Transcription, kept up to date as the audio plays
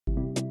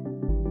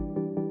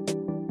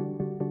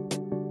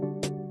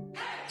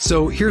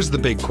So here's the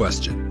big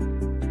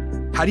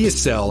question. How do you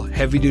sell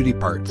heavy-duty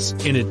parts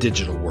in a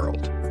digital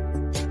world?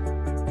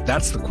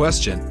 That's the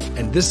question,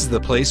 and this is the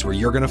place where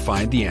you're going to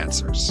find the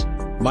answers.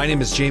 My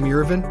name is Jamie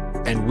Irvin,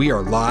 and we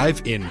are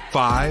live in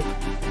 5,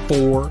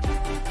 4,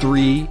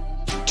 3,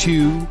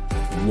 2,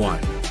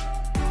 1.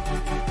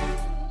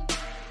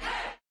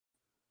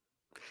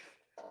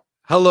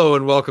 Hello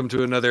and welcome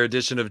to another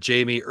edition of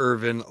Jamie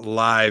Irvin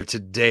Live.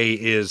 Today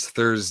is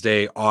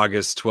Thursday,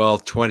 August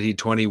 12th,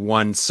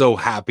 2021. So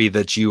happy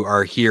that you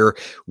are here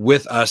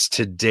with us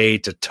today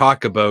to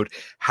talk about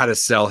how to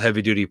sell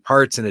heavy-duty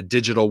parts in a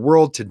digital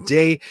world.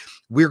 Today,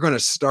 we're going to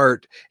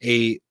start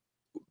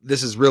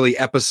this is really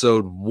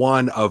episode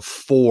 1 of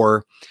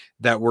 4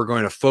 that we're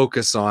going to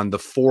focus on the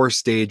 4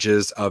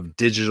 stages of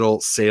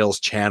digital sales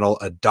channel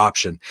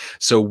adoption.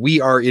 So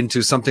we are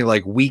into something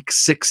like week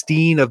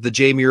 16 of the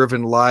Jamie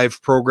Irvin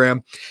Live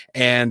program.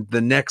 And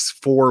the next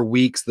 4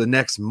 weeks, the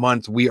next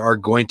month, we are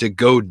going to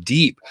go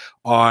deep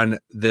on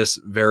this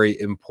very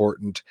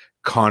important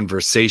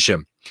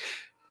conversation.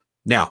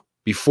 Now,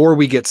 before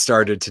we get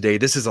started today,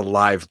 this is a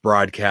live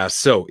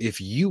broadcast. So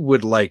if you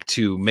would like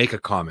to make a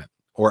comment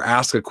or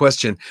ask a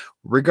question,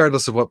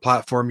 regardless of what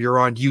platform you're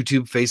on,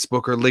 YouTube,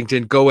 Facebook, or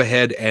LinkedIn, go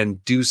ahead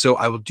and do so.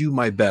 I will do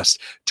my best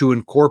to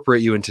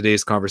incorporate you in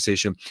today's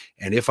conversation.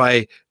 And if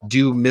I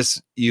do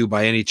miss you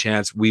by any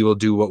chance, we will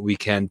do what we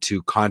can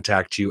to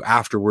contact you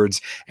afterwards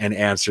and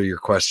answer your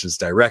questions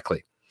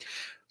directly.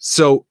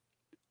 So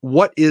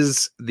what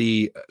is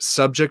the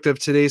subject of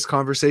today's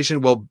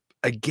conversation? Well,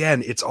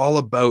 again, it's all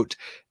about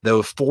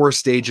the 4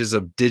 stages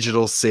of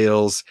digital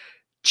sales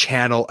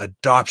channel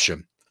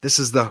adoption. This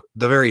is the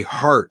very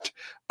heart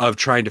of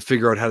trying to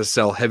figure out how to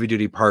sell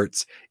heavy-duty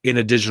parts in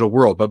a digital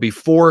world. But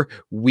before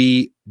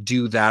we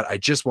do that, I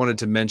just wanted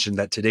to mention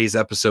that today's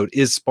episode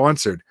is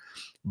sponsored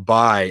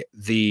by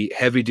the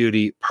Heavy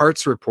Duty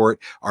Parts Report,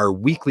 our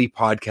weekly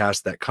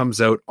podcast that comes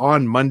out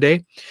on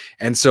Monday.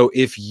 And so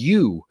if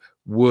you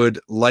would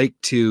like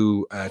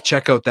to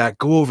check out that,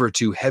 go over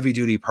to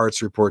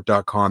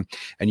heavydutypartsreport.com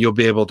and you'll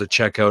be able to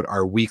check out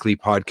our weekly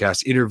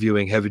podcast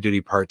interviewing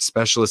heavy-duty parts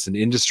specialists and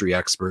industry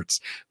experts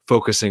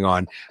focusing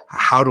on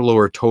how to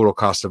lower total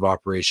cost of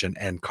operation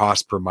and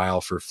cost per mile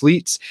for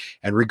fleets.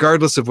 And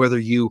regardless of whether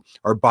you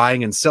are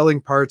buying and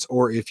selling parts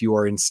or if you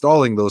are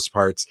installing those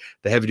parts,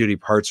 the Heavy Duty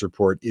Parts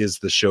Report is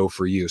the show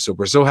for you. So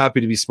we're so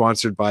happy to be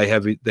sponsored by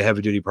the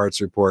Heavy Duty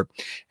Parts Report.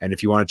 And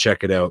if you want to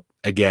check it out,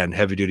 again,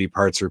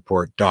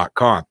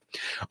 heavydutypartsreport.com.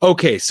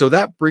 Okay, so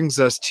that brings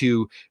us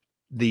to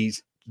the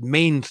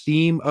main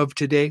theme of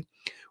today.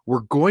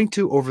 We're going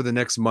to, over the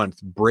next month,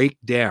 break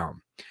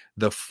down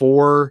the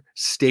 4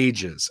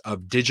 stages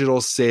of digital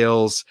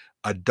sales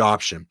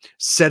adoption,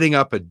 setting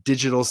up a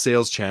digital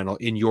sales channel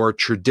in your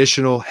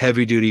traditional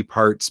heavy-duty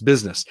parts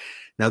business.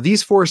 Now,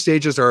 these 4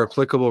 stages are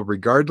applicable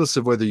regardless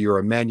of whether you're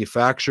a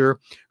manufacturer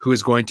who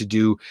is going to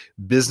do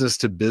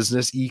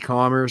business-to-business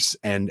e-commerce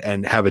and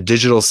have a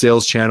digital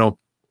sales channel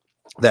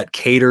that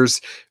caters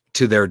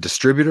to their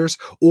distributors,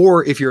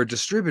 or if you're a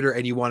distributor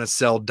and you want to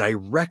sell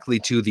directly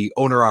to the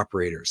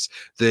owner-operators,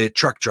 the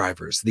truck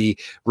drivers, the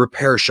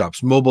repair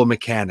shops, mobile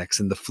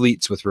mechanics, and the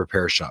fleets with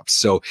repair shops.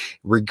 So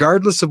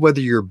regardless of whether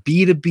you're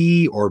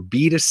B2B or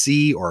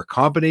B2C or a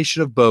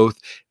combination of both,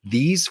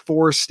 these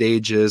 4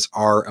 stages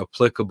are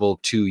applicable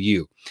to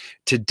you.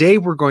 Today,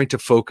 we're going to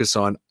focus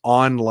on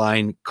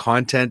online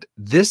content.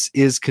 This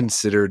is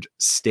considered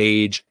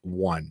stage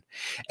 1.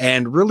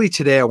 And really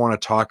today, I want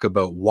to talk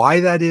about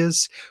why that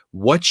is,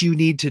 what you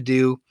need to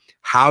do,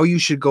 how you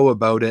should go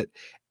about it,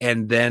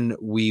 and then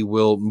we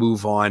will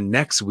move on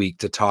next week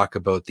to talk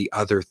about the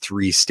other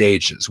 3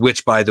 stages,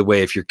 which, by the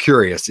way, if you're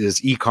curious,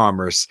 is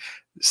e-commerce,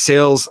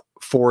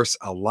 Salesforce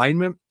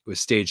Alignment with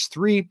stage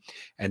 3,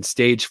 and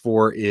stage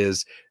 4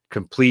 is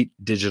complete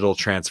digital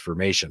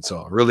transformation. So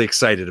I'm really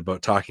excited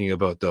about talking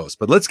about those.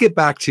 But let's get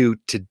back to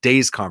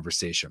today's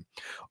conversation,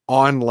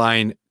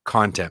 online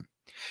content.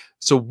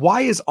 So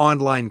why is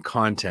online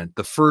content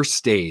the first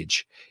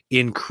stage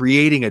in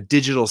creating a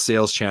digital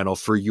sales channel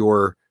for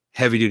your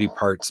heavy-duty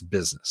parts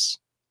business?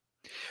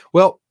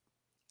 Well,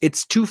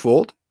 it's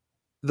twofold.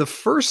 The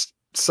first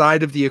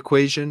side of the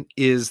equation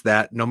is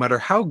that no matter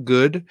how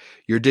good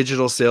your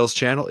digital sales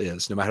channel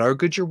is, no matter how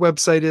good your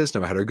website is,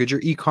 no matter how good your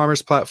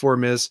e-commerce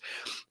platform is,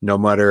 no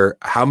matter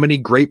how many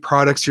great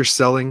products you're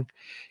selling,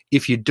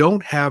 if you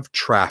don't have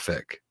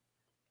traffic,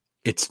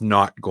 it's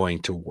not going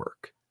to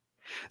work.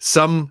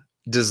 Some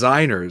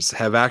designers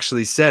have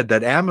actually said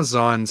that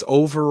Amazon's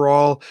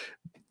overall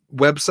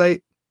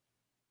website,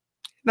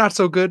 not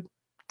so good.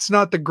 It's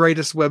not the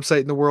greatest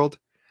website in the world,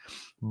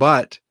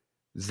 but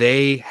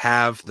they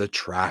have the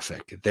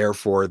traffic.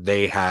 Therefore,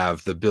 they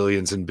have the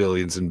billions and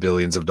billions and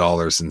billions of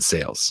dollars in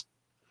sales.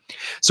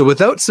 So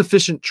without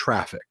sufficient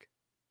traffic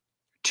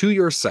to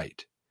your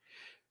site,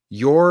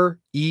 your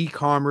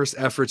e-commerce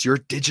efforts, your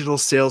digital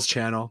sales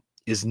channel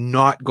is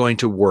not going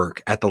to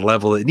work at the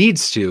level it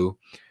needs to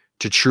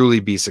truly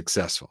be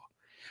successful.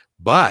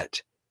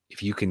 But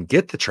if you can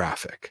get the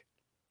traffic,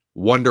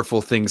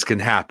 wonderful things can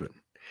happen.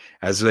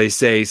 As they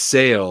say,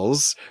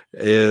 sales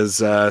is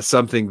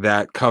something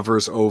that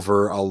covers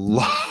over a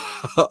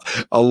lot,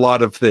 a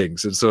lot of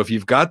things. And so if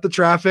you've got the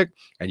traffic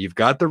and you've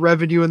got the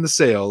revenue and the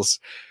sales,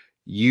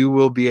 you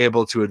will be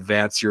able to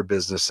advance your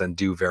business and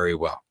do very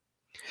well.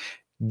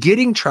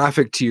 Getting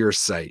traffic to your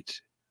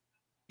site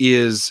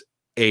is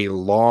a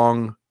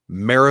long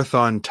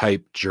marathon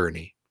type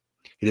journey.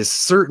 It is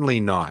certainly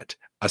not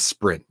a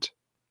sprint.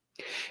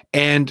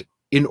 And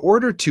in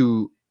order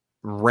to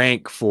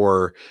rank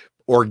for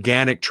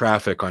organic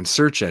traffic on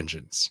search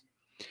engines,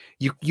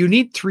 you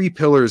need three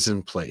pillars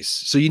in place.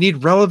 So you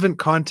need relevant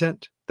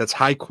content that's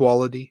high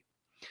quality.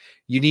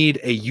 You need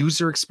a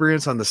user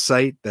experience on the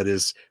site that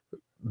is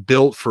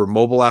built for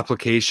mobile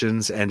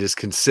applications and is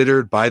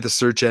considered by the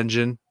search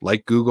engine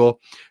like Google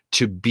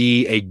to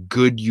be a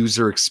good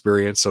user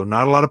experience. So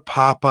not a lot of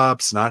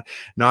pop-ups, not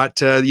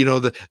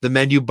the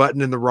menu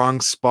button in the wrong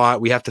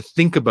spot. We have to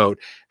think about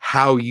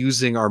how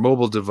using our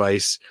mobile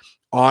device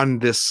on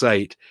this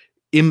site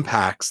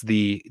impacts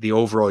the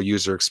overall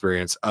user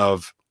experience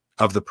of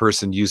the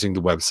person using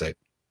the website.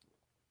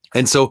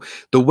 And so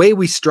the way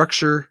we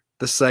structure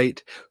the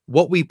site,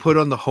 what we put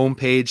on the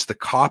homepage, the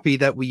copy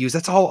that we use,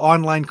 that's all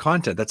online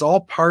content. That's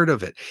all part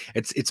of it.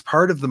 It's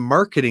part of the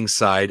marketing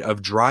side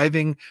of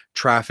driving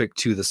traffic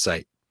to the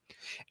site.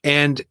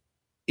 And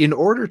in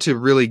order to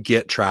really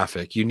get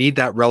traffic, you need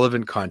that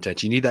relevant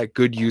content. You need that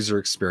good user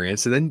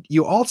experience. And then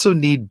you also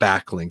need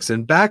backlinks.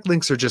 And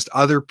backlinks are just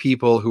other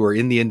people who are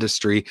in the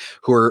industry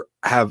who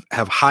have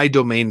high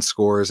domain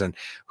scores and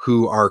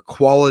who are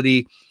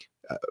quality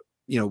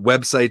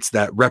websites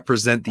that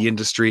represent the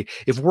industry.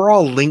 If we're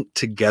all linked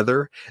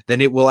together,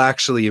 then it will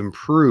actually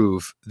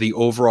improve the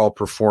overall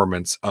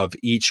performance of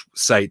each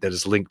site that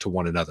is linked to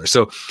one another.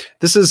 So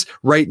this is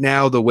right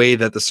now the way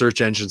that the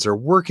search engines are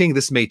working.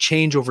 This may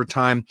change over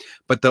time,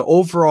 but the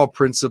overall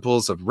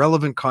principles of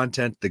relevant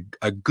content,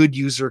 a good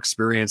user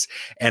experience,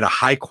 and a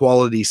high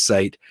quality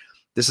site,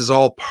 this is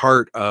all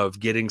part of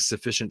getting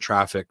sufficient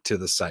traffic to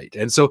the site.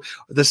 And so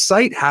the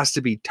site has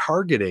to be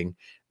targeting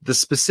the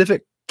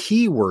specific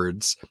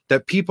keywords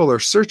that people are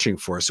searching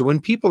for. So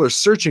when people are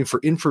searching for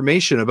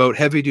information about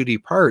heavy duty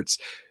parts,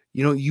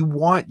 you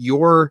want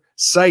your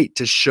site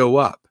to show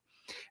up.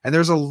 And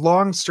there's a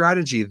long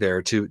strategy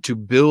there to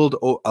build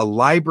a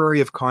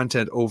library of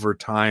content over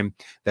time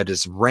that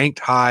is ranked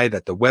high,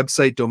 that the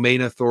website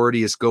domain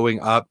authority is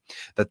going up,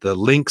 that the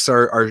links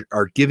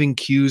are giving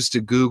cues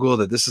to Google,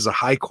 that this is a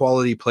high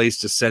quality place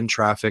to send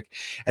traffic.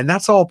 And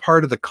that's all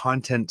part of the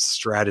content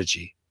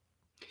strategy.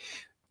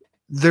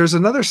 There's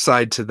another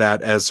side to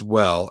that as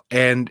well.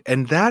 And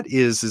that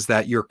is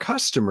that your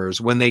customers,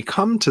 when they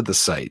come to the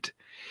site,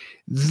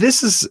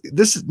 this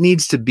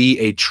needs to be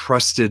a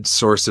trusted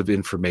source of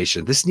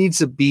information. This needs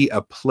to be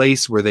a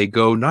place where they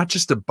go not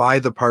just to buy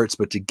the parts,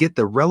 but to get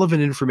the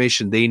relevant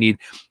information they need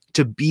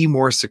to be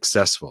more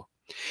successful.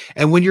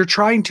 And when you're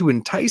trying to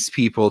entice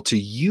people to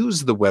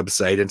use the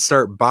website and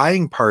start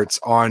buying parts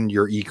on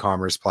your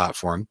e-commerce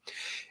platform,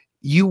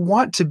 you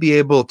want to be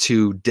able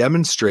to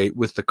demonstrate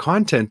with the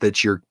content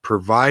that you're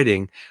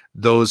providing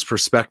those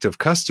prospective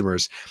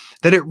customers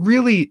that it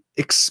really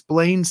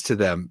explains to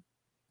them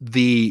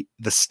the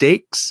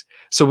stakes.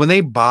 So when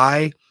they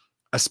buy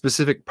a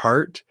specific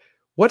part,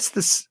 what's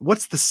the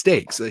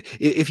stakes?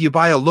 If you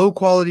buy a low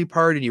quality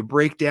part and you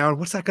break down,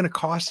 what's that going to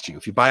cost you?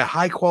 If you buy a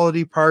high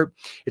quality part,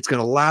 it's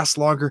going to last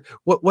longer.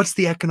 What's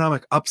the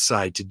economic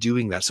upside to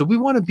doing that? So we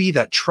want to be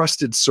that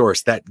trusted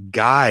source, that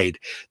guide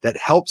that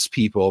helps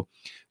people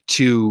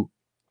to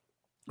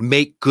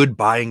make good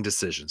buying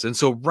decisions. And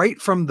so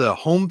right from the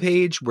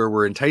homepage where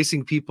we're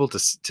enticing people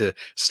to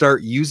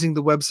start using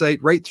the website,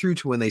 right through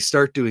to when they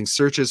start doing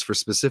searches for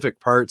specific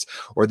parts,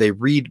 or they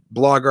read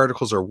blog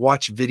articles or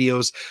watch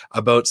videos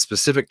about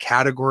specific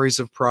categories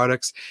of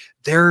products,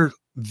 they're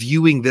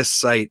viewing this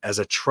site as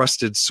a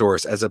trusted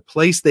source, as a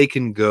place they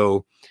can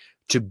go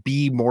to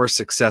be more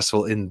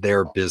successful in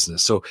their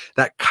business. So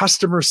that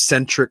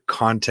customer-centric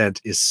content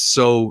is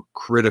so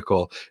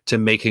critical to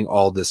making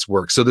all this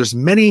work. So there's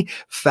many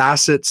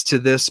facets to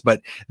this,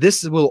 but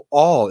this will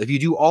all, if you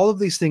do all of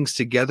these things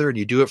together and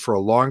you do it for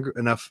a long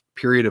enough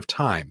period of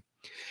time,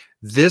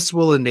 this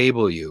will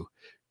enable you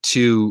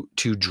to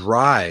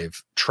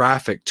drive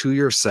traffic to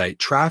your site,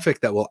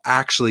 traffic that will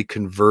actually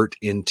convert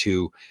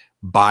into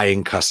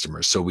buying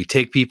customers. So we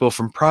take people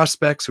from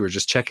prospects who are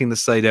just checking the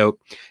site out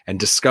and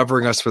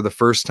discovering us for the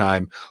first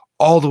time,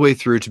 all the way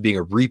through to being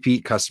a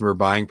repeat customer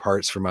buying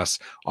parts from us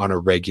on a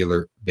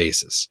regular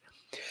basis.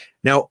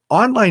 Now,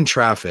 online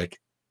traffic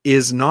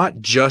is not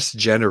just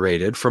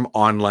generated from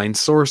online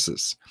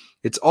sources.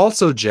 It's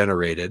also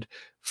generated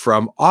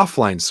from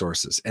offline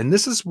sources. And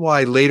this is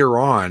why later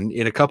on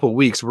in a couple of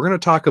weeks, we're going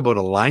to talk about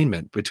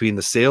alignment between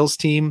the sales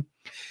team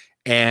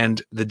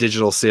and the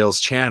digital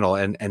sales channel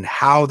and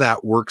how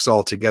that works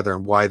all together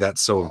and why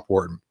that's so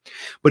important.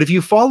 But if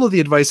you follow the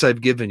advice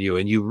I've given you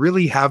and you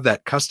really have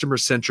that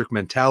customer-centric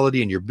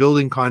mentality and you're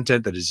building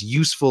content that is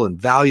useful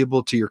and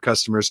valuable to your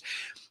customers,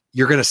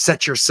 you're going to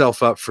set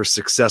yourself up for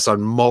success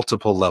on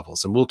multiple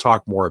levels. And we'll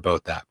talk more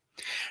about that.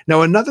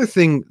 Now, another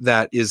thing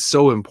that is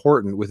so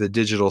important with a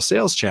digital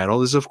sales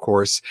channel is, of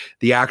course,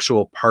 the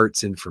actual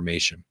parts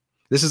information.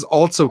 This is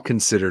also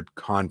considered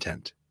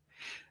content.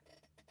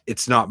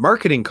 It's not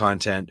marketing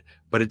content,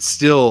 but it's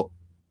still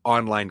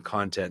online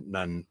content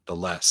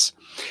nonetheless.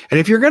 And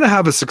if you're going to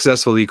have a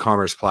successful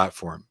e-commerce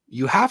platform,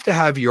 you have to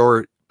have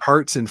your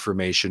parts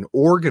information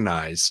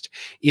organized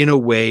in a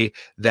way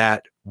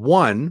that,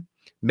 one,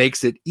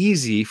 makes it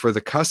easy for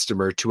the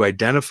customer to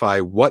identify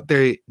what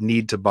they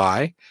need to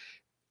buy.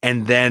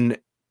 And then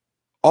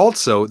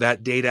also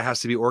that data has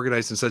to be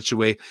organized in such a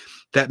way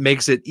that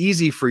makes it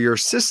easy for your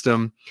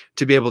system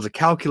to be able to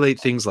calculate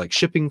things like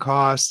shipping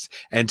costs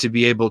and to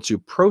be able to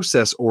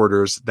process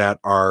orders that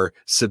are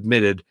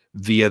submitted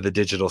via the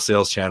digital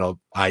sales channel,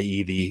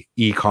 i.e. the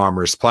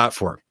e-commerce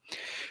platform.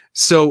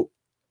 So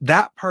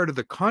that part of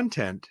the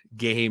content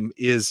game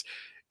is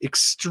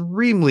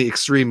extremely,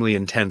 extremely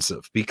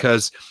intensive,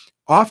 because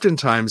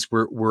oftentimes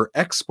we're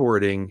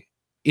exporting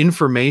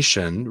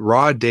information,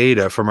 raw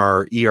data from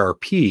our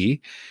ERP.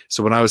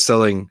 So when I was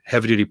selling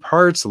heavy duty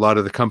parts, a lot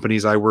of the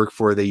companies I work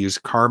for, they use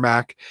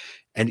Carmack.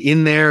 And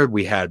in there,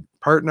 we had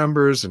part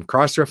numbers and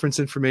cross-reference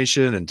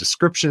information and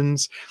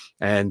descriptions,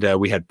 and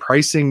we had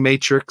pricing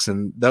matrix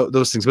and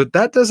those things. But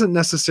that doesn't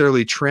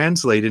necessarily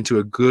translate into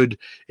a good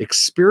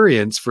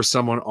experience for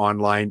someone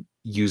online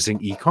using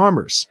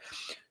e-commerce.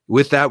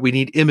 With that, we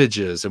need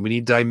images and we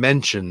need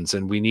dimensions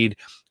and we need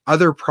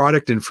other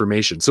product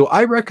information. So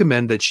I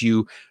recommend that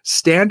you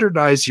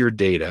standardize your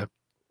data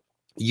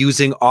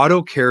using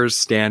AutoCare's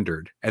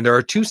standard. And there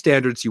are two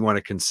standards you want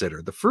to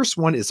consider. The first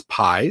one is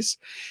PIES,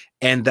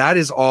 and that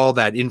is all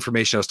that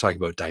information I was talking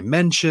about,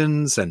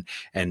 dimensions and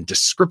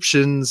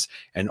descriptions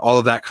and all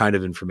of that kind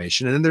of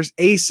information. And then there's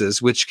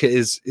ACES, which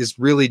is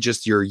really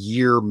just your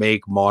year,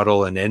 make,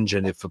 model, and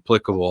engine, if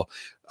applicable,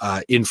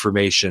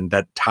 information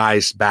that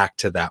ties back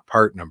to that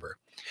part number.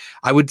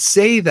 I would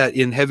say that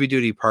in heavy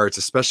duty parts,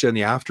 especially on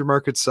the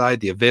aftermarket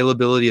side, the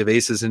availability of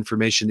ACES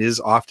information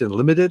is often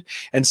limited.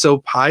 And so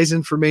PIES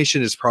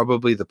information is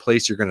probably the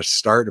place you're going to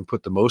start and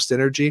put the most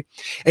energy.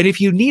 And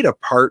if you need a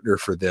partner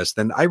for this,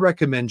 then I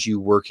recommend you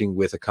working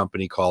with a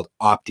company called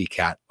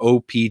OptiCat,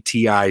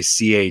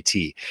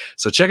 OPTICAT.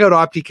 So check out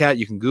OptiCat.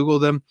 You can Google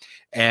them.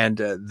 And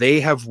they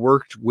have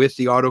worked with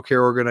the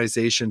AutoCare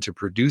organization to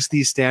produce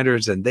these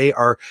standards, and they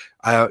are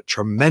a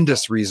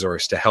tremendous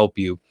resource to help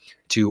you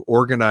to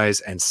organize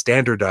and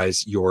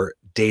standardize your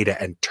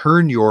data and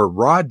turn your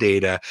raw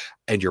data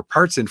and your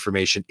parts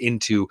information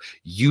into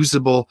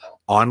usable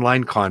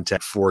online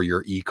content for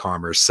your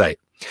e-commerce site.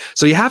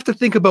 So you have to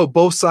think about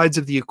both sides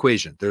of the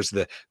equation. There's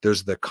the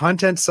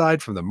content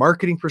side from the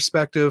marketing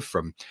perspective,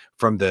 from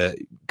the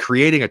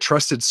creating a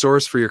trusted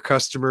source for your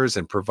customers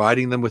and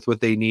providing them with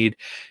what they need.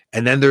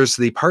 And then there's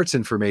the parts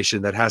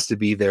information that has to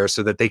be there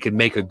so that they can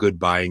make a good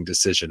buying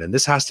decision. And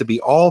this has to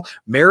be all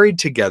married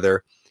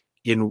together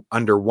in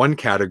under one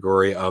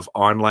category of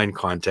online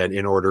content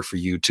in order for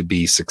you to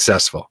be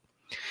successful.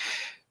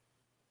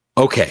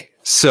 Okay,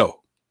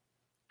 so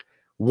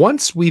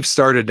once we've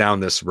started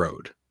down this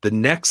road, the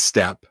next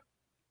step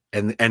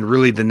and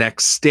really the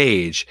next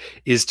stage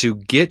is to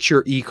get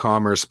your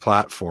e-commerce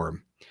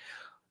platform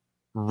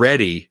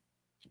ready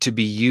to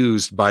be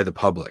used by the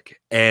public.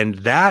 And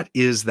that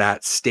is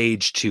that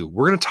stage 2.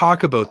 We're going to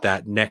talk about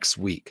that next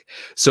week.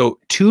 So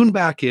tune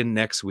back in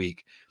next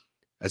week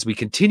as we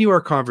continue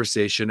our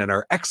conversation and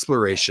our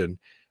exploration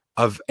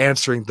of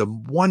answering the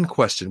one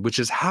question, which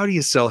is, how do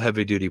you sell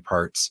heavy duty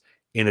parts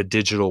in a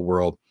digital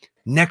world?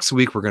 Next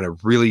week, we're going to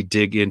really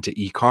dig into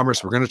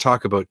e-commerce. We're going to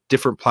talk about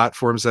different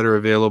platforms that are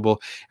available,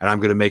 and I'm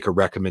going to make a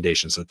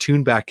recommendation. So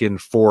tune back in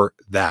for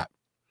that.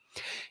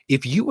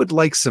 If you would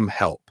like some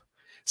help,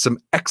 some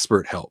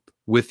expert help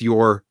with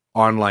your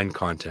online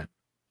content,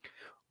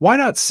 why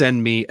not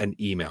send me an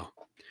email?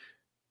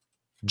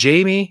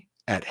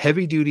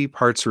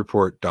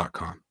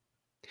 Jamie@heavydutypartsreport.com.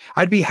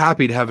 I'd be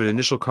happy to have an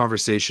initial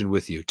conversation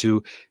with you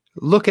to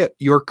look at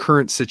your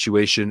current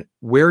situation,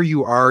 where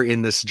you are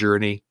in this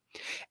journey.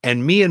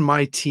 And me and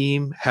my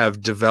team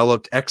have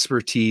developed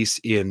expertise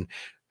in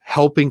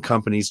helping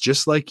companies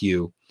just like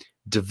you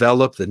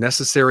develop the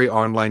necessary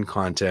online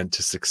content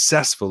to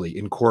successfully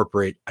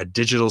incorporate a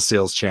digital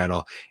sales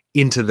channel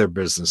into their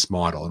business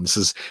model. And this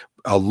is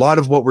a lot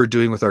of what we're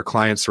doing with our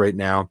clients right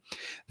now.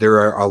 There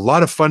are a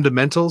lot of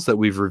fundamentals that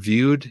we've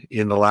reviewed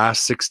in the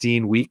last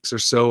 16 weeks or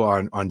so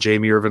on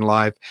Jamie Irvin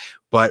Live,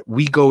 but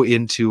we go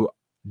into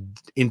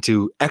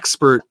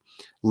expert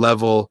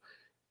level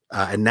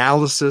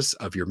analysis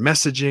of your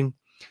messaging,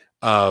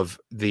 of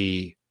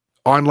the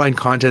online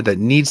content that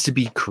needs to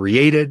be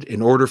created in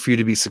order for you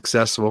to be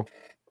successful.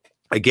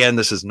 Again,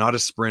 this is not a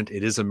sprint,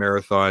 it is a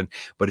marathon.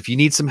 But if you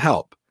need some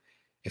help,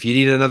 if you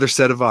need another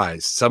set of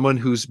eyes, someone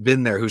who's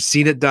been there, who's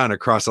seen it done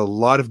across a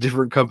lot of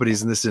different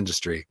companies in this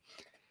industry,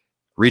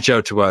 reach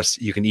out to us.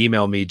 You can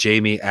email me,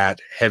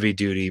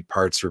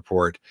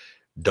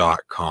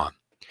 jamie@heavydutypartsreport.com.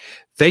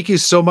 Thank you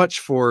so much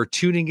for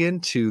tuning in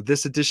to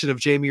this edition of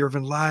Jamie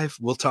Irvin Live.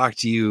 We'll talk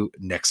to you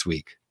next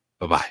week.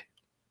 Bye-bye.